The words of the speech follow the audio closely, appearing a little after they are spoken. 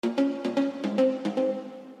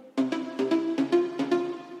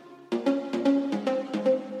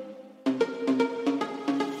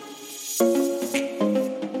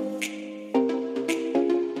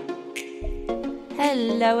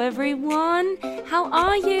Hello everyone, how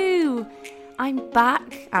are you? I'm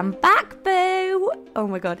back, boo! Oh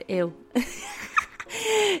my god, ew.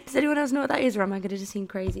 Does anyone else know what that is, or am I going to just seem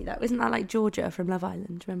crazy? Isn't that like Georgia from Love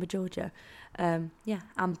Island? Remember Georgia? Yeah,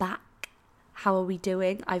 I'm back. How are we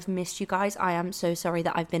doing? I've missed you guys. I am so sorry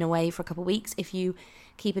that I've been away for a couple of weeks. If you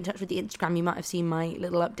keep in touch with the Instagram, you might have seen my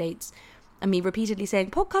little updates and me repeatedly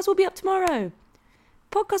saying, podcast will be up tomorrow.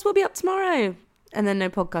 Podcast will be up tomorrow. And then no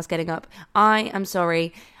podcast getting up. I am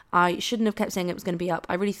sorry. I shouldn't have kept saying it was going to be up.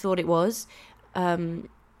 I really thought it was.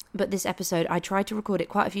 But this episode, I tried to record it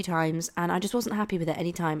quite a few times and I just wasn't happy with it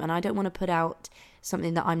any time. And I don't want to put out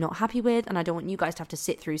something that I'm not happy with. And I don't want you guys to have to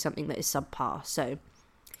sit through something that is subpar. So,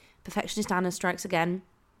 perfectionist Anna strikes again.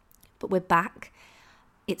 But we're back.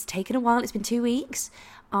 It's taken a while. It's been 2 weeks.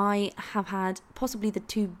 I have had possibly the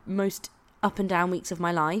two most up and down weeks of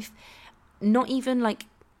my life. Not even like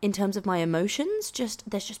in terms of my emotions,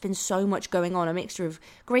 there's just been so much going on, a mixture of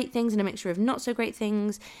great things and a mixture of not so great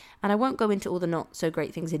things. And I won't go into all the not so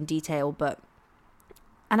great things in detail,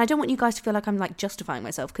 and I don't want you guys to feel like I'm like justifying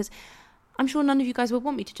myself, because I'm sure none of you guys will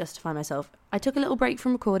want me to justify myself. I took a little break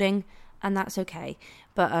from recording and that's okay.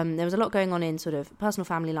 But there was a lot going on in sort of personal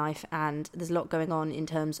family life, and there's a lot going on in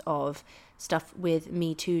terms of stuff with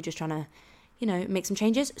me too, just trying to, make some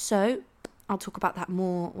changes. So I'll talk about that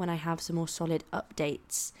more when I have some more solid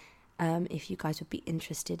updates, if you guys would be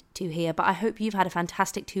interested to hear. But I hope you've had a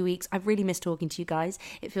fantastic 2 weeks. I've really missed talking to you guys.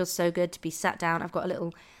 It feels so good to be sat down. I've got a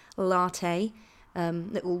little latte,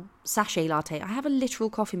 little sachet latte. I have a literal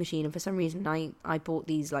coffee machine, and for some reason I bought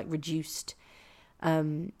these like reduced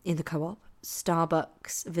in the Co-op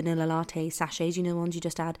Starbucks vanilla latte sachets, the ones you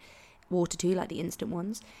just add water to, like the instant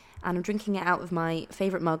ones. And I'm drinking it out of my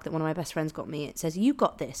favourite mug that one of my best friends got me. It says, "You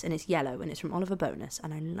got this," and it's yellow, and it's from Oliver Bonus,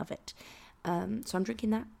 and I love it. So I'm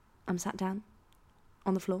drinking that. I'm sat down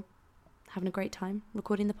on the floor, having a great time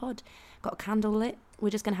recording the pod. Got a candle lit.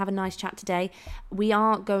 We're just going to have a nice chat today. We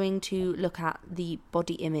are going to look at the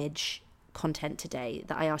body image content today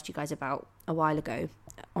that I asked you guys about a while ago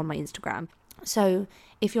on my Instagram. So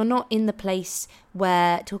if you're not in the place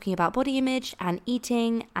where talking about body image and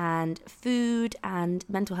eating and food and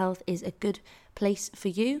mental health is a good place for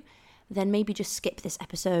you, then maybe just skip this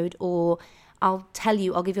episode, or I'll give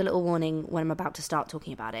you a little warning when I'm about to start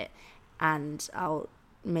talking about it, and I'll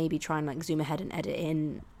maybe try and like zoom ahead and edit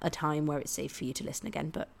in a time where it's safe for you to listen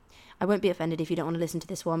again. But I won't be offended if you don't want to listen to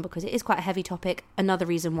this one, because it is quite a heavy topic. Another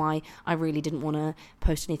reason why I really didn't want to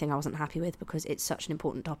post anything I wasn't happy with, because it's such an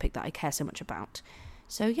important topic that I care so much about.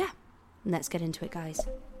 So yeah, let's get into it, guys.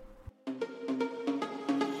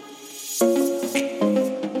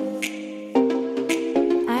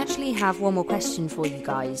 I actually have one more question for you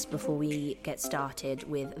guys before we get started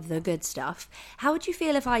with the good stuff. How would you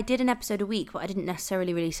feel if I did an episode a week, but I didn't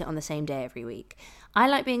necessarily release it on the same day every week? I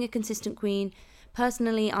like being a consistent queen.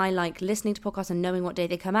 Personally, I like listening to podcasts and knowing what day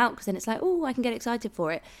they come out, because then it's like, oh, I can get excited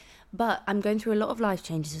for it. But I'm going through a lot of life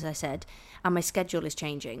changes, as I said, and my schedule is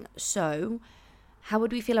changing. So how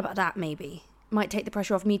would we feel about that, maybe? Might take the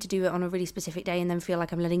pressure off me to do it on a really specific day and then feel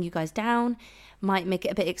like I'm letting you guys down. Might make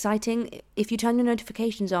it a bit exciting. If you turn your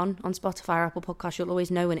notifications on Spotify or Apple Podcasts, you'll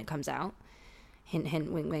always know when it comes out. Hint,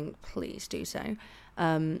 hint, wink, wink, please do so.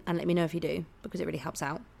 And let me know if you do, because it really helps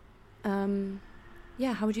out.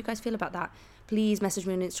 Yeah, how would you guys feel about that? Please message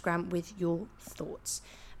me on Instagram with your thoughts.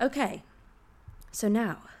 Okay, so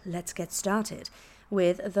now let's get started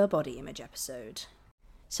with the body image episode.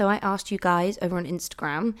 So I asked you guys over on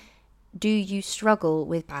Instagram, do you struggle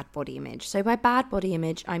with bad body image? So by bad body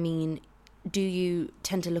image, I mean, do you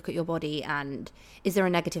tend to look at your body and is there a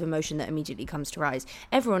negative emotion that immediately comes to rise?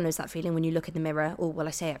 Everyone knows that feeling when you look in the mirror, or well,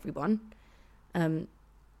 I say everyone.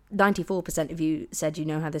 94% of you said you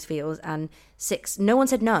know how this feels, and no one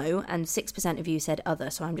said no, and 6% of you said other,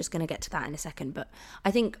 so I'm just going to get to that in a second. But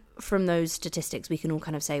I think from those statistics, we can all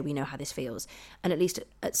kind of say we know how this feels, and at least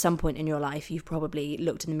at some point in your life, you've probably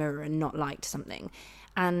looked in the mirror and not liked something,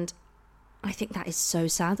 and I think that is so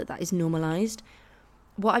sad that is normalised.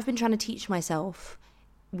 What I've been trying to teach myself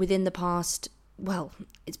within the past, well,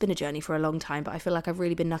 it's been a journey for a long time, but I feel like I've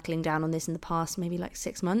really been knuckling down on this in the past maybe like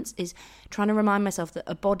 6 months, is trying to remind myself that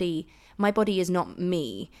my body is not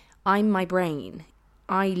me. I'm my brain.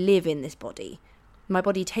 I live in this body. My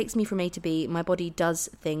body takes me from A to B. My body does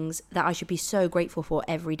things that I should be so grateful for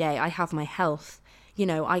every day. I have my health.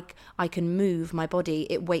 I can move my body.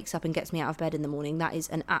 It wakes up and gets me out of bed in the morning. That is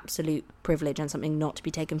an absolute privilege and something not to be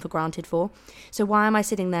taken for granted for. So why am I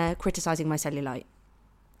sitting there criticising my cellulite?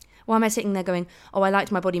 Why am I sitting there going, oh, I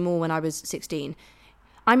liked my body more when I was 16?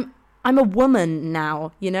 I'm I'm a woman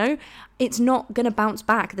now, you know? It's not going to bounce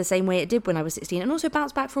back the same way it did when I was 16. And also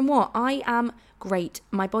bounce back from what? I am great.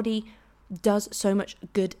 My body does so many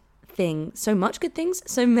good things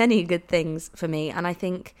for me. And I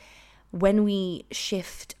think when we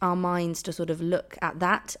shift our minds to sort of look at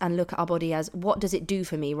that and look at our body as what does it do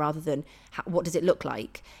for me rather than what does it look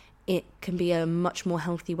like, it can be a much more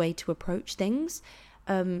healthy way to approach things.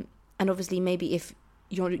 And obviously maybe if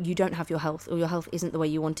you don't have your health, or your health isn't the way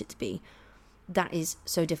you want it to be, that is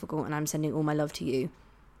so difficult, and I'm sending all my love to you.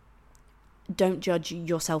 Don't judge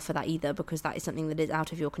yourself for that either, because that is something that is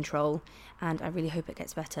out of your control, and I really hope it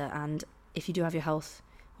gets better. And if you do have your health,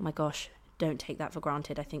 oh my gosh, don't take that for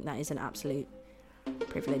granted. I think that is an absolute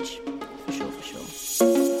privilege, for sure.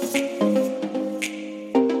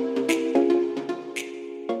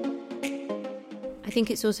 I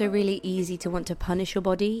think it's also really easy to want to punish your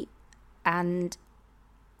body, and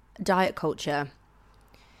diet culture.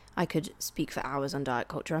 I could speak for hours on diet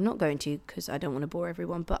culture. I'm not going to, because I don't want to bore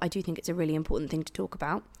everyone, but I do think it's a really important thing to talk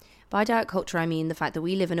about. By diet culture, I mean the fact that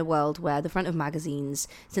we live in a world where the front of magazines,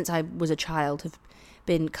 since I was a child, have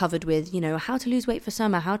been covered with, how to lose weight for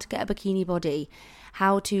summer, how to get a bikini body,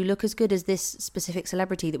 how to look as good as this specific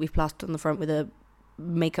celebrity that we've plastered on the front with a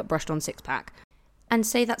makeup brushed on six-pack. And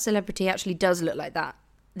say that celebrity actually does look like that.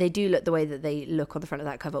 They do look the way that they look on the front of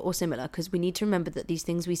that cover, or similar, because we need to remember that these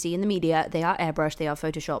things we see in the media, they are airbrushed, they are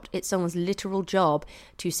photoshopped. It's someone's literal job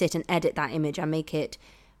to sit and edit that image and make it,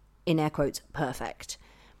 in air quotes, perfect.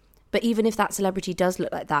 But even if that celebrity does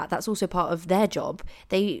look like that, that's also part of their job.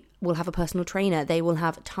 They will have a personal trainer. They will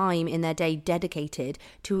have time in their day dedicated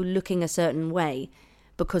to looking a certain way,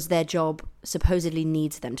 because their job supposedly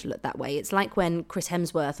needs them to look that way. It's like when Chris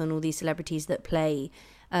Hemsworth and all these celebrities that play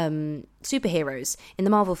superheroes in the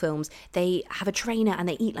Marvel films, they have a trainer and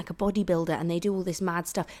they eat like a bodybuilder and they do all this mad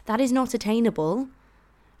stuff. That is not attainable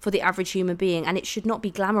for the average human being, and it should not be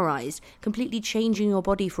glamorized. Completely changing your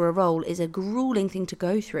body for a role is a grueling thing to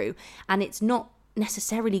go through, and it's not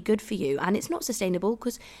necessarily good for you, and it's not sustainable,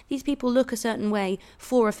 because these people look a certain way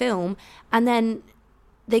for a film and then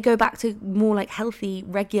they go back to more like healthy,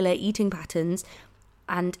 regular eating patterns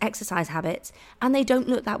and exercise habits, and they don't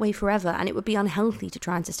look that way forever, and it would be unhealthy to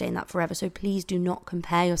try and sustain that forever. So please do not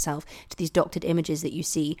compare yourself to these doctored images that you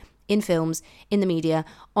see in films, in the media,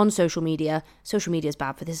 on social media. Social media is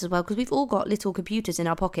bad for this as well, because we've all got little computers in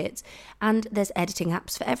our pockets, and there's editing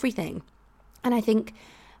apps for everything. And I think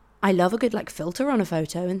I love a good filter on a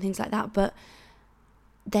photo and things like that, but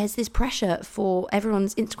there's this pressure for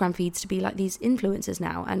everyone's Instagram feeds to be like these influencers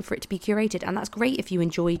now, and for it to be curated, and that's great if you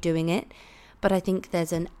enjoy doing it. But I think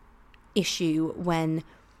there's an issue when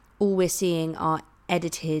all we're seeing are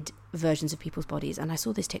edited versions of people's bodies. And I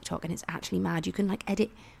saw this TikTok and it's actually mad. You can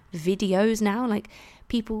edit videos now.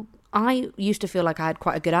 I used to feel like I had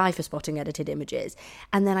quite a good eye for spotting edited images.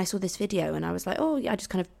 And then I saw this video and I was like, oh yeah, I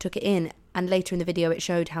just kind of took it in. And later in the video, it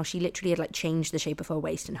showed how she literally had changed the shape of her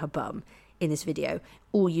waist and her bum in this video,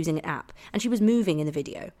 all using an app. And she was moving in the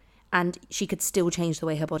video and she could still change the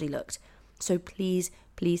way her body looked. So please,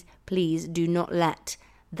 please, please do not let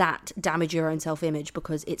that damage your own self-image,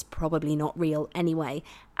 because it's probably not real anyway.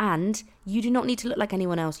 And you do not need to look like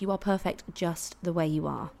anyone else. You are perfect just the way you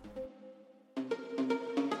are.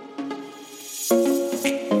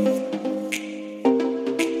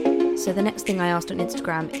 So the next thing I asked on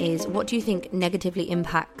Instagram is, what do you think negatively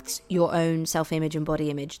impacts your own self-image and body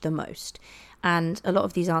image the most? And a lot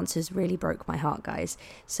of these answers really broke my heart, guys.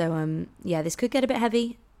 So this could get a bit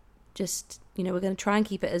heavy. Just, we're going to try and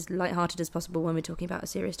keep it as lighthearted as possible when we're talking about a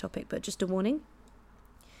serious topic, but just a warning.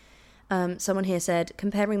 Someone here said,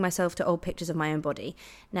 comparing myself to old pictures of my own body.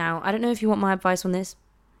 Now, I don't know if you want my advice on this,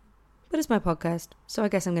 but it's my podcast, so I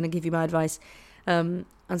guess I'm going to give you my advice.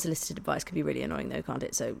 Unsolicited advice can be really annoying though, can't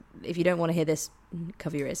it? So if you don't want to hear this,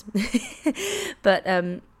 cover your ears. But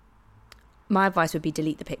my advice would be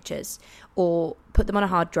delete the pictures, or put them on a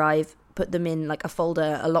hard drive, put them in a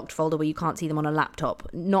folder, a locked folder where you can't see them on a laptop,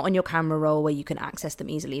 not on your camera roll where you can access them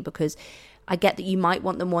easily, because I get that you might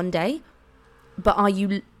want them one day, but are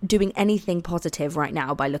you doing anything positive right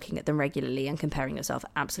now by looking at them regularly and comparing yourself?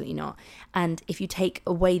 Absolutely not. And if you take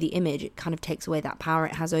away the image, it kind of takes away that power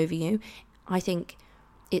it has over you. I think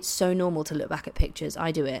it's so normal to look back at pictures.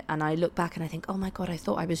 I do it, and I look back and I think, oh my God, I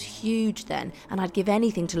thought I was huge then, and I'd give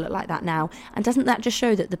anything to look like that now. And doesn't that just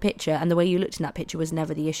show that the picture and the way you looked in that picture was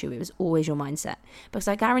never the issue? It was always your mindset. Because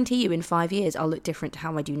I guarantee you in 5 years, I'll look different to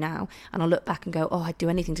how I do now, and I'll look back and go, oh, I'd do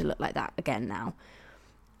anything to look like that again now.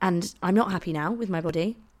 And I'm not happy now with my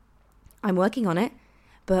body. I'm working on it,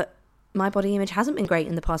 but my body image hasn't been great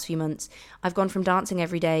in the past few months. I've gone from dancing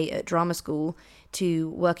every day at drama school to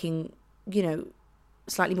working,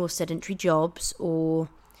 slightly more sedentary jobs, or,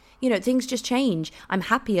 you know, things just change. I'm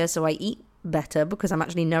happier, so I eat better because I'm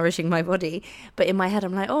actually nourishing my body. But in my head,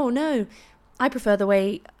 I'm like, oh no, I prefer the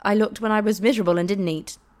way I looked when I was miserable and didn't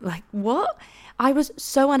eat. Like, what? I was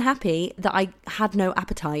so unhappy that I had no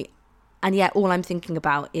appetite. And yet all I'm thinking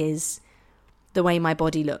about is the way my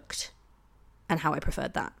body looked and how I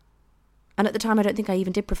preferred that. And at the time, I don't think I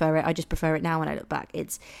even did prefer it. I just prefer it now when I look back.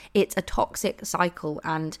 It's a toxic cycle,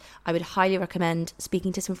 and I would highly recommend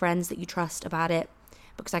speaking to some friends that you trust about it,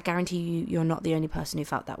 because I guarantee you're not the only person who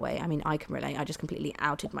felt that way. I mean, I can relate. I just completely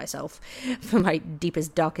outed myself for my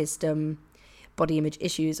deepest, darkest body image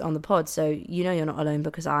issues on the pod. So you know you're not alone,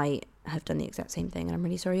 because I have done the exact same thing, and I'm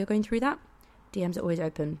really sorry you're going through that. DMs are always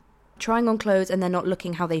open. Trying on clothes and then not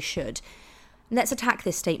looking how they should. Let's attack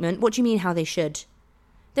this statement. What do you mean how they should?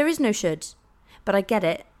 There is no should. But I get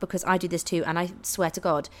it, because I do this too, and I swear to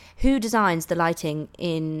God, who designs the lighting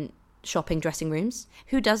in shopping dressing rooms?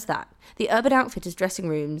 Who does that? The Urban Outfitters dressing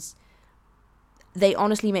rooms, they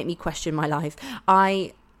honestly make me question my life.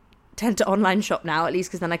 I tend to online shop now, at least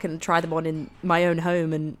because then I can try them on in my own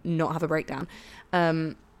home and not have a breakdown.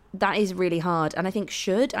 That is really hard. And I think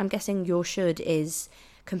I'm guessing your should is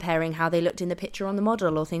comparing how they looked in the picture on the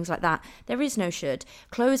model or things like that. There is no should.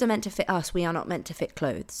 Clothes are meant to fit us. We are not meant to fit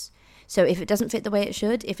clothes. So if it doesn't fit the way it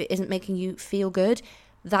should, if it isn't making you feel good,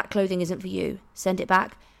 that clothing isn't for you. Send it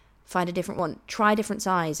back, find a different one, try a different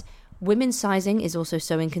size. Women's sizing is also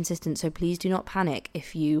so inconsistent, so please do not panic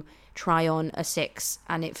if you try on a 6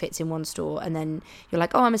 and it fits in one store, and then you're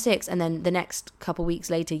like, oh, I'm a 6, and then the next couple weeks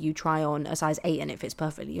later you try on a size 8 and it fits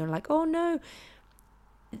perfectly. You're like, oh no.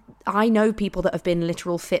 I know people that have been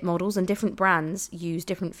literal fit models, and different brands use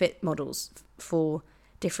different fit models for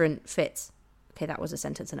different fits. Okay, that was a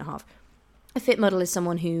sentence and a half. A fit model is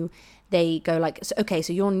someone who they go like, so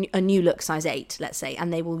you're a new look size 8, let's say,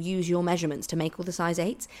 and they will use your measurements to make all the size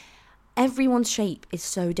 8s. Everyone's shape is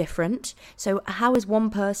so different. So how is one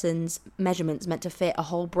person's measurements meant to fit a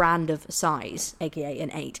whole brand of size, aka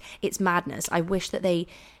an 8? It's madness. I wish that they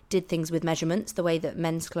did things with measurements the way that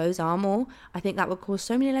men's clothes are more. I think that would cause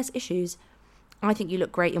so many less issues. I think you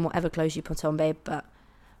look great in whatever clothes you put on, babe, but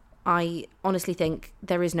I honestly think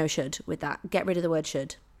there is no should with that. Get rid of the word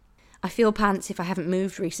should. I feel pants if I haven't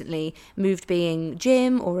moved recently. Moved being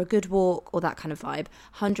gym or a good walk or that kind of vibe.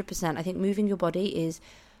 100%. I think moving your body is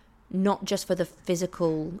not just for the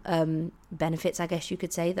physical benefits, I guess you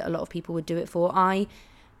could say, that a lot of people would do it for. I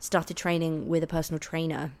started training with a personal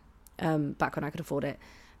trainer back when I could afford it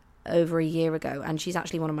over a year ago, and she's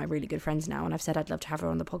actually one of my really good friends now, and I've said I'd love to have her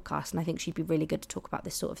on the podcast, and I think she'd be really good to talk about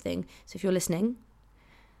this sort of thing. So if you're listening,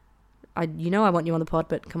 I want you on the pod,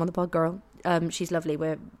 but come on the pod, girl. She's lovely.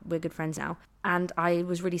 We're good friends now. And I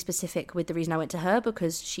was really specific with the reason I went to her,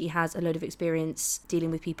 because she has a load of experience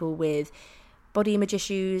dealing with people with body image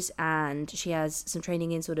issues, and she has some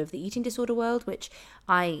training in sort of the eating disorder world, which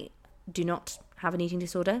I do not have an eating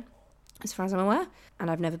disorder, as far as I'm aware. And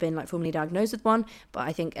I've never been formally diagnosed with one, but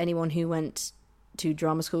I think anyone who went to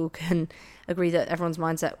drama school can agree that everyone's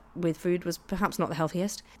mindset with food was perhaps not the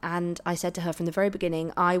healthiest. And I said to her from the very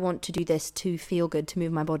beginning, I want to do this to feel good, to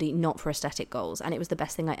move my body, not for aesthetic goals. And it was the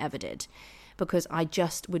best thing I ever did, because I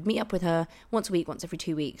just would meet up with her once a week, once every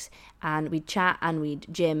 2 weeks, and we'd chat and we'd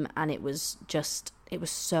gym, and it was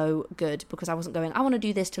so good, because I wasn't going, I want to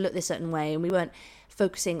do this to look this certain way, and we weren't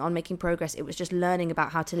focusing on making progress. It was just learning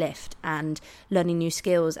about how to lift and learning new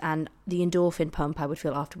skills, and the endorphin pump I would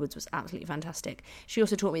feel afterwards was absolutely fantastic. She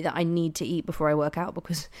also taught me that I need to eat before I work out,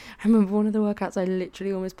 because I remember one of the workouts I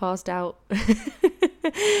literally almost passed out.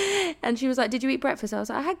 And she was like, did you eat breakfast? I was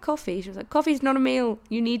like, I had coffee. She was like, coffee's not a meal.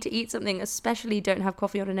 You need to eat something, especially don't have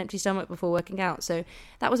coffee on an empty stomach before working out. So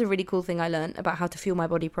that was a really cool thing I learned about how to fuel my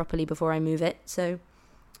body properly before I move it. So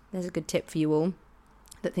there's a good tip for you all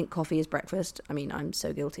that think coffee is breakfast. I mean, I'm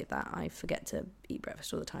so guilty of that. I forget to eat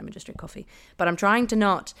breakfast all the time and just drink coffee. But I'm trying to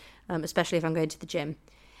not, especially if I'm going to the gym.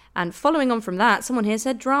 And following on from that, someone here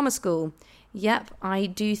said drama school. Yep, I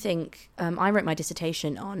do think, I wrote my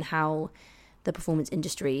dissertation on how the performance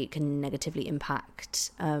industry can negatively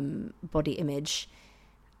impact body image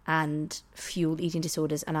and fuel eating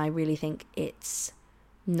disorders. And I really think it's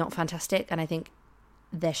not fantastic. And I think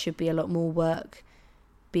there should be a lot more work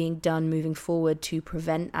being done moving forward to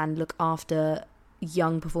prevent and look after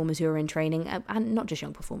young performers who are in training, and not just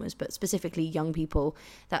young performers, but specifically young people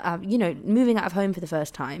that are, moving out of home for the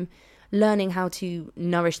first time, learning how to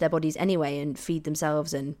nourish their bodies anyway and feed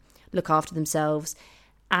themselves and look after themselves,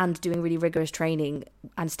 and doing really rigorous training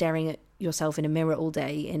and staring at yourself in a mirror all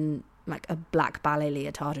day in like a black ballet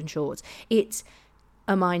leotard and shorts. It's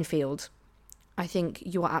a minefield. I think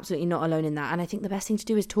you are absolutely not alone in that. And I think the best thing to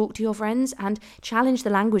do is talk to your friends and challenge the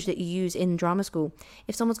language that you use in drama school.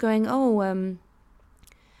 If someone's going, I'm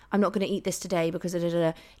not going to eat this today because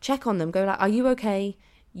check on them. Go like, are you okay?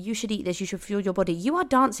 You should eat this. You should fuel your body. You are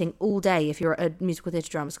dancing all day if you're at a musical theatre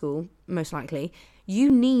drama school, most likely. You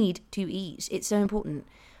need to eat. It's so important.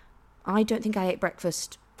 I don't think I ate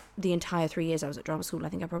breakfast the entire 3 years I was at drama school. I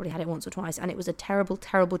think I probably had it once or twice, and it was a terrible,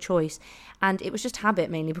 terrible choice. And it was just habit,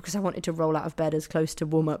 mainly because I wanted to roll out of bed as close to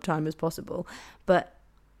warm-up time as possible. But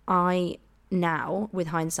I now, with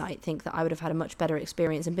hindsight, think that I would have had a much better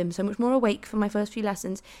experience and been so much more awake for my first few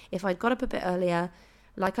lessons if I'd got up a bit earlier,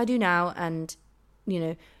 like I do now, and,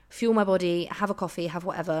 fuel my body, have a coffee, have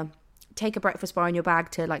whatever, take a breakfast bar in your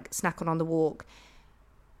bag to, snack on the walk.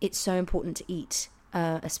 It's so important to eat,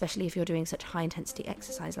 especially if you're doing such high-intensity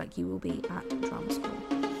exercise like you will be at drama school.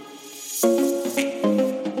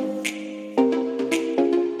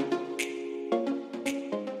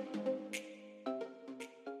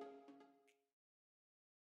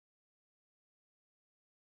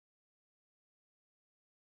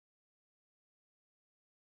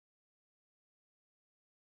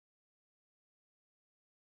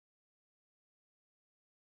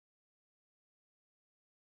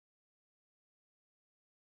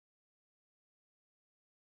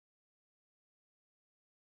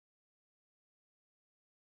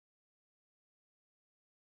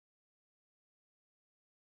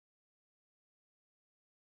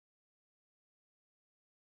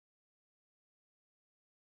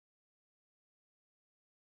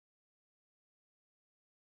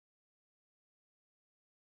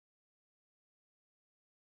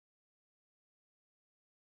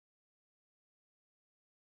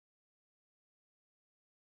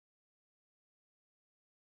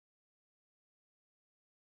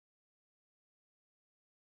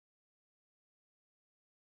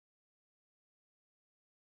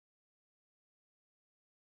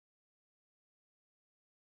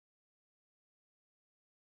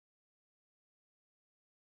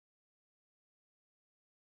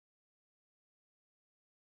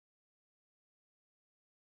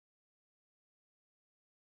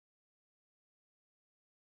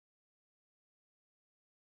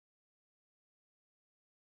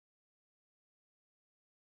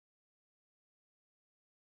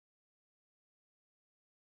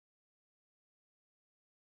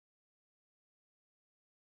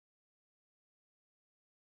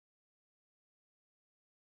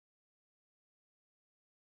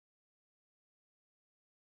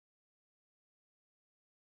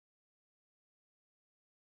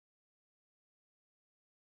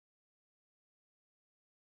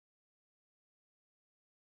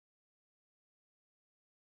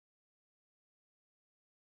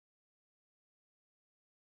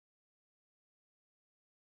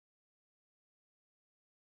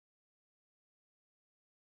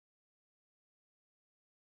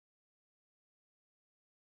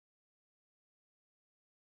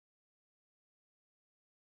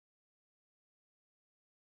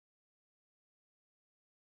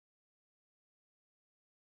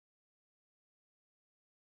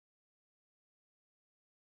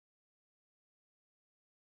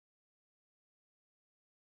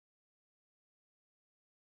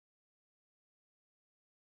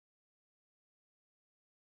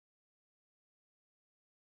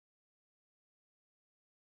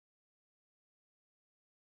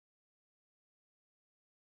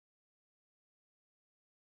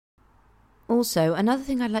 Also, another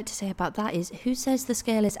thing I'd like to say about that is, who says the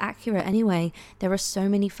scale is accurate anyway? There are so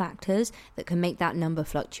many factors that can make that number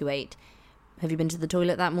fluctuate. Have you been to the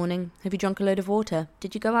toilet that morning? Have you drunk a load of water?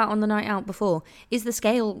 Did you go out on the night out before? Is the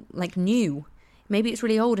scale, new? Maybe it's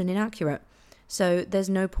really old and inaccurate. So there's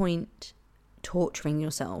no point torturing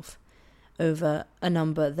yourself over a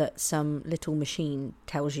number that some little machine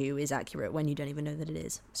tells you is accurate when you don't even know that it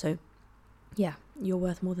is. So, yeah, you're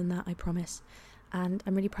worth more than that, I promise. And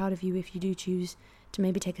I'm really proud of you if you do choose to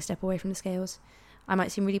maybe take a step away from the scales. I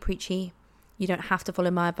might seem really preachy. You don't have to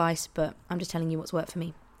follow my advice, but I'm just telling you what's worked for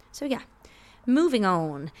me. So yeah, moving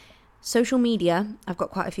on. Social media. I've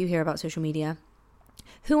got quite a few here about social media.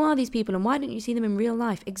 Who are these people and why don't you see them in real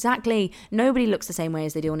life? Exactly. Nobody looks the same way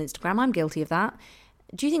as they do on Instagram. I'm guilty of that.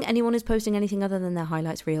 Do you think anyone is posting anything other than their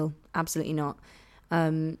highlights reel? Absolutely not.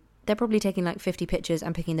 They're probably taking 50 pictures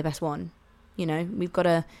and picking the best one. We've got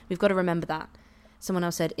to remember that. Someone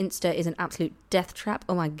else said Insta is an absolute death trap.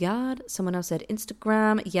 Oh my God. Someone else said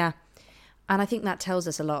Instagram. Yeah. And I think that tells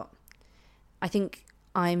us a lot. I think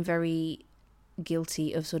I'm very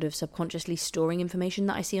guilty of sort of subconsciously storing information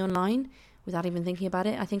that I see online without even thinking about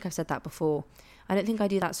it. I think I've said that before. I don't think I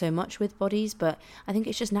do that so much with bodies, but I think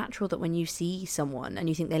it's just natural that when you see someone and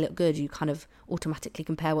you think they look good, you kind of automatically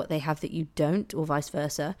compare what they have that you don't, or vice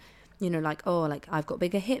versa. You know, like, oh, like I've got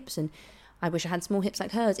bigger hips and I wish I had small hips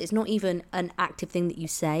like hers. It's not even an active thing that you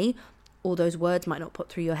say, or those words might not put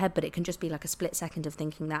through your head, but it can just be like a split second of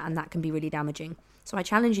thinking that, and that can be really damaging. So I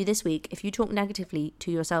challenge you this week, if you talk negatively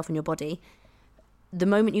to yourself and your body, the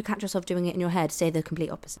moment you catch yourself doing it in your head, say the complete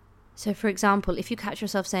opposite. So for example, if you catch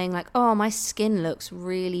yourself saying like, oh, my skin looks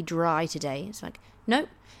really dry today, it's like, no,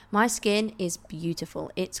 my skin is beautiful,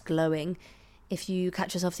 it's glowing. If you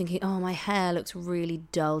catch yourself thinking, oh, my hair looks really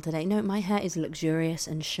dull today, no, my hair is luxurious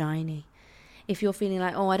and shiny. If you're feeling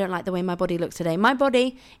like, oh, I don't like the way my body looks today, my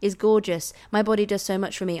body is gorgeous, my body does so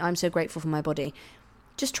much for me, I'm so grateful for my body.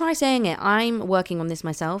 Just try saying it. I'm working on this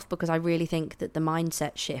myself because I really think that the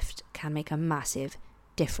mindset shift can make a massive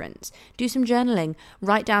difference. Do some journaling,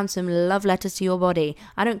 write down some love letters to your body.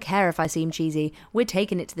 I don't care if I seem cheesy, we're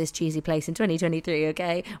taking it to this cheesy place in 2023,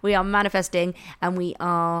 okay? We are manifesting and we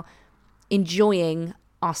are enjoying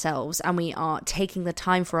ourselves, and we are taking the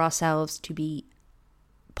time for ourselves to be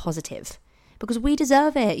positive because we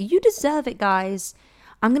deserve it. You deserve it, guys.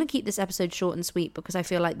 I'm going to keep this episode short and sweet because I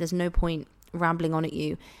feel like there's no point rambling on at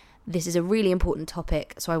you. This is a really important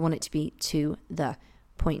topic, so I want it to be to the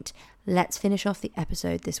point. Let's finish off the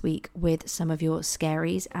episode this week with some of your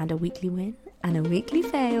scaries and a weekly win and a weekly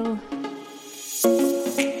fail.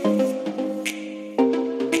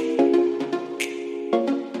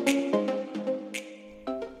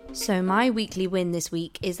 So my weekly win this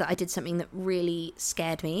week is that I did something that really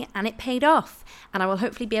scared me and it paid off. And I will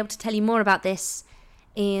hopefully be able to tell you more about this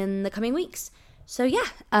in the coming weeks. So yeah,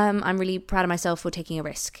 I'm really proud of myself for taking a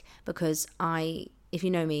risk because if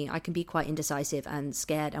you know me, I can be quite indecisive and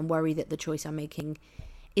scared and worry that the choice I'm making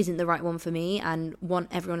isn't the right one for me and want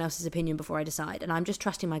everyone else's opinion before I decide. And I'm just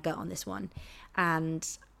trusting my gut on this one. And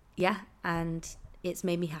yeah, and it's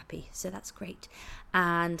made me happy. So that's great.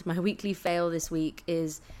 And my weekly fail this week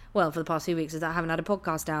is, well, for the past 2 weeks, is that I haven't had a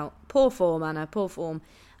podcast out. Poor form, Anna, poor form.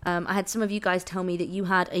 I had some of you guys tell me that you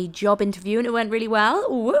had a job interview and it went really well.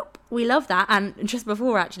 Whoop, we love that. And just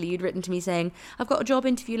before, actually, you'd written to me saying, I've got a job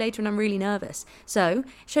interview later and I'm really nervous. So, it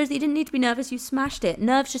shows that you didn't need to be nervous, you smashed it.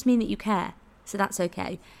 Nerves just mean that you care. So that's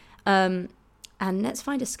okay. And let's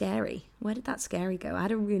find a scary. Where did that scary go? I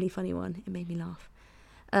had a really funny one. It made me laugh.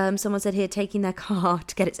 Someone said here, taking their car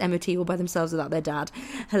to get its MOT all by themselves without their dad.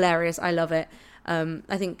 Hilarious. I love it.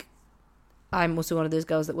 I think I'm also one of those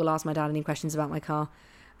girls that will ask my dad any questions about my car.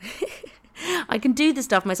 I can do the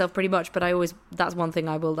stuff myself pretty much, but that's one thing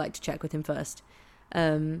I will like to check with him first.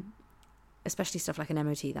 Especially stuff like an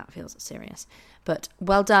MOT, that feels serious. But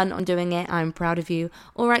well done on doing it. I'm proud of you.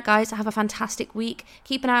 All right, guys, have a fantastic week.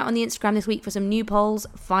 Keep an eye out on the Instagram this week for some new polls,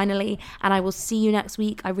 finally. And I will see you next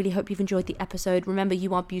week. I really hope you've enjoyed the episode. Remember,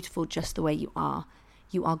 you are beautiful just the way you are.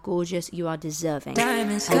 You are gorgeous. You are deserving. Bye.